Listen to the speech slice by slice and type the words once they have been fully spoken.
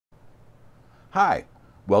Hi,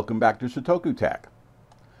 welcome back to Shotoku Tech.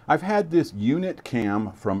 I've had this unit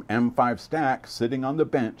cam from M5Stack sitting on the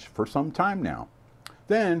bench for some time now.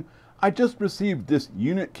 Then I just received this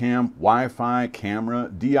unit cam Wi-Fi camera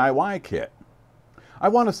DIY kit. I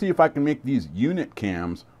want to see if I can make these unit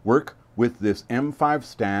cams work with this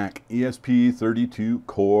M5Stack ESP32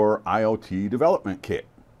 Core IoT development kit.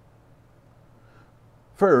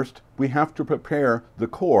 First, we have to prepare the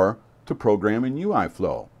core to program in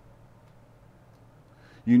UiFlow.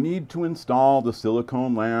 You need to install the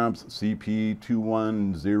Silicon Labs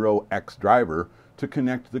CP210X driver to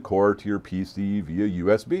connect the core to your PC via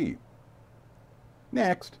USB.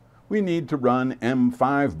 Next, we need to run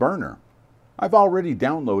M5 Burner. I've already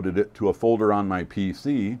downloaded it to a folder on my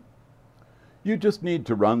PC. You just need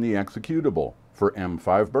to run the executable for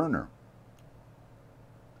M5 Burner.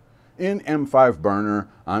 In M5 Burner,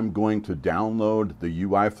 I'm going to download the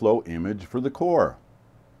UiFlow image for the core.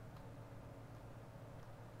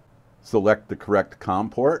 Select the correct COM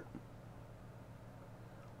port.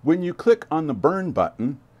 When you click on the Burn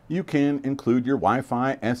button, you can include your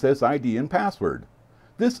Wi-Fi SSID and password.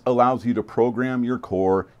 This allows you to program your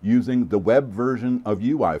core using the web version of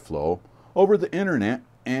UiFlow over the internet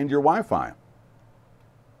and your Wi-Fi.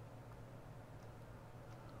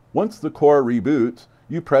 Once the core reboots,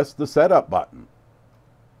 you press the Setup button.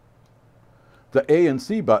 The A and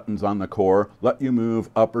C buttons on the core let you move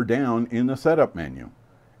up or down in the Setup menu,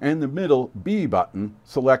 and the middle B button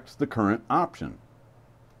selects the current option.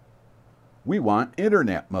 We want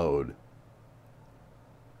Internet mode.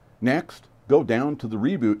 Next, go down to the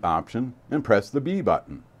Reboot option and press the B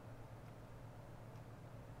button.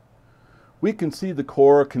 We can see the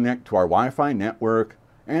core connect to our Wi-Fi network,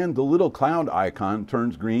 and the little cloud icon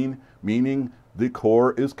turns green, meaning the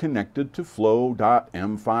core is connected to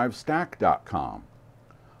flow.m5stack.com.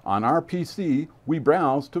 On our PC, we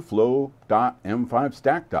browse to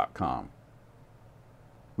flow.m5stack.com.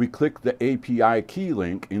 We click the API key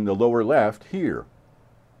link in the lower left here.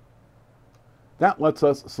 That lets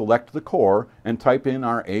us select the core and type in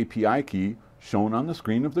our API key shown on the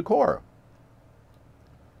screen of the core.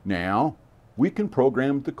 Now, we can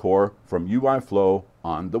program the core from UiFlow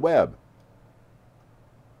on the web.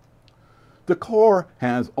 The core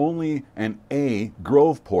has only an A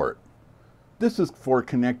Grove port. This is for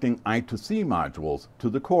connecting I2C modules to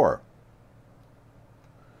the core.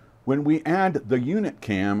 When we add the unit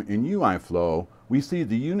cam in UiFlow, we see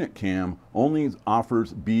the unit cam only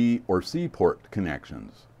offers B or C port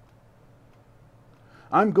connections.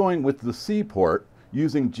 I'm going with the C port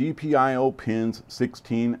using GPIO pins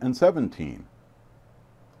 16 and 17.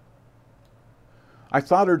 I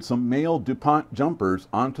soldered some male DuPont jumpers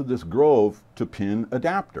onto this Grove to pin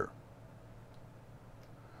adapter.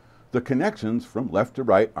 The connections from left to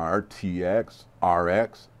right are TX,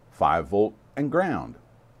 RX, 5 volt, and ground.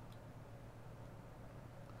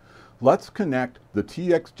 Let's connect the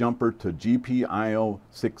TX jumper to GPIO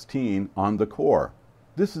 16 on the core.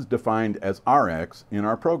 This is defined as RX in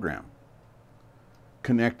our program.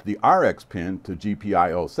 Connect the RX pin to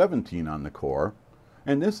GPIO 17 on the core,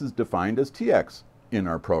 and this is defined as TX in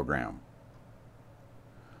our program.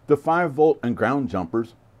 The 5 volt and ground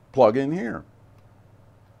jumpers plug in here.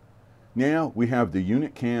 Now we have the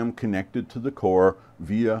unit cam connected to the core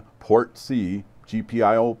via port C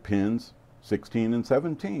GPIO pins 16 and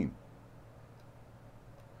 17.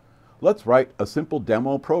 Let's write a simple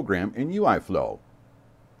demo program in UiFlow.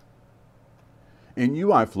 In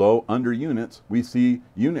UiFlow, under Units, we see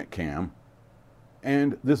Unit Cam,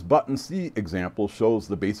 and this button C example shows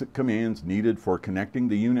the basic commands needed for connecting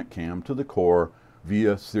the unit cam to the core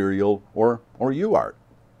via serial or UART.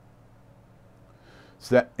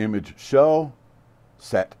 Set image show,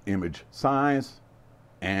 set image size,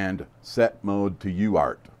 and set mode to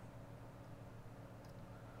UART.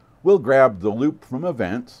 We'll grab the loop from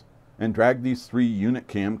events and drag these 3 unit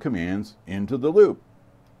cam commands into the loop.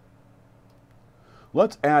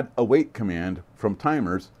 Let's add a wait command from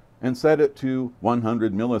timers and set it to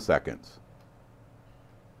 100 milliseconds.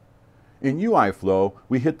 In UiFlow,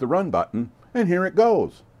 we hit the run button, and here it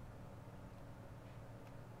goes.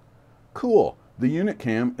 Cool, the unit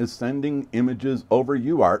cam is sending images over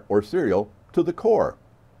UART or serial to the core.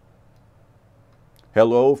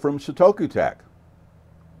 Hello from Shotoku Tech.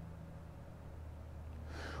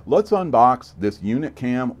 Let's unbox this unit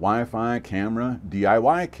cam Wi-Fi camera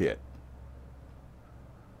DIY kit.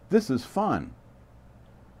 This is fun.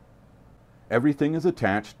 Everything is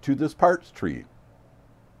attached to this parts tree.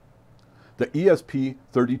 The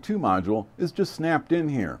ESP32 module is just snapped in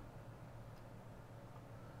here.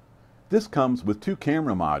 This comes with 2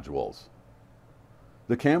 camera modules.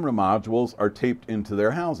 The camera modules are taped into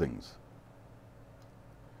their housings.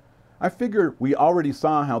 I figure we already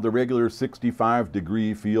saw how the regular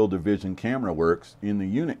 65-degree field of vision camera works in the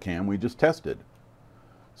unit cam we just tested.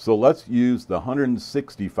 So let's use the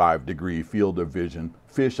 165-degree field of vision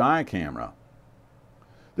fisheye camera.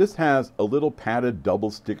 This has a little padded double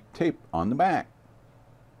stick tape on the back.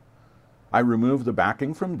 I remove the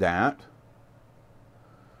backing from that.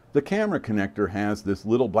 The camera connector has this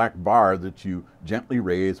little black bar that you gently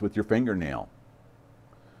raise with your fingernail.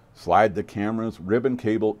 Slide the camera's ribbon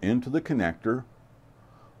cable into the connector.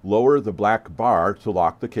 Lower the black bar to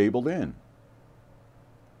lock the cable in.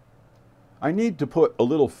 I need to put a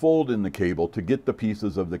little fold in the cable to get the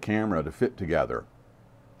pieces of the camera to fit together.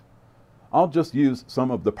 I'll just use some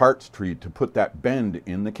of the parts tree to put that bend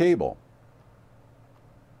in the cable.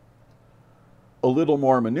 A little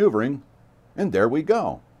more maneuvering, and there we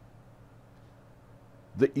go.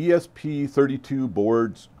 The ESP32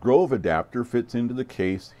 board's Grove adapter fits into the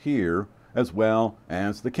case here, as well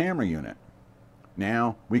as the camera unit.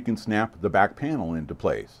 Now we can snap the back panel into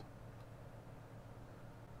place.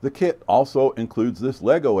 The kit also includes this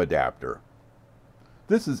Lego adapter.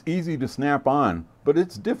 This is easy to snap on, but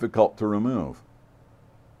it's difficult to remove.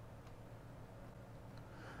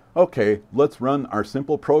 Okay, let's run our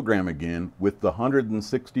simple program again with the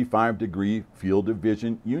 165-degree field of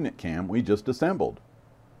vision unit cam we just assembled.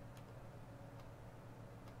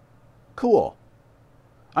 Cool.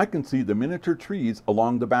 I can see the miniature trees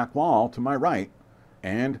along the back wall to my right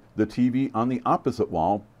and the TV on the opposite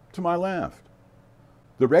wall to my left.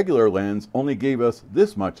 The regular lens only gave us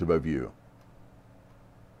this much of a view.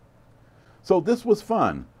 So this was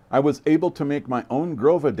fun. I was able to make my own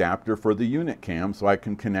Grove adapter for the unit cam so I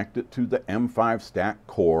can connect it to the M5Stack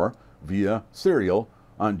core via serial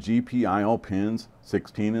on GPIO pins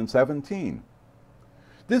 16 and 17.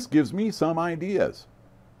 This gives me some ideas.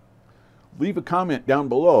 Leave a comment down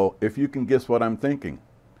below if you can guess what I'm thinking.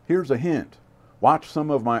 Here's a hint. Watch some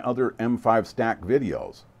of my other M5Stack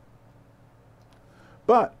videos.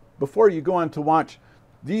 But before you go on to watch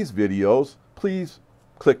these videos, please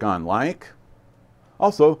click on like.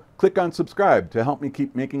 Also, click on subscribe to help me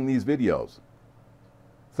keep making these videos.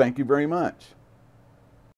 Thank you very much.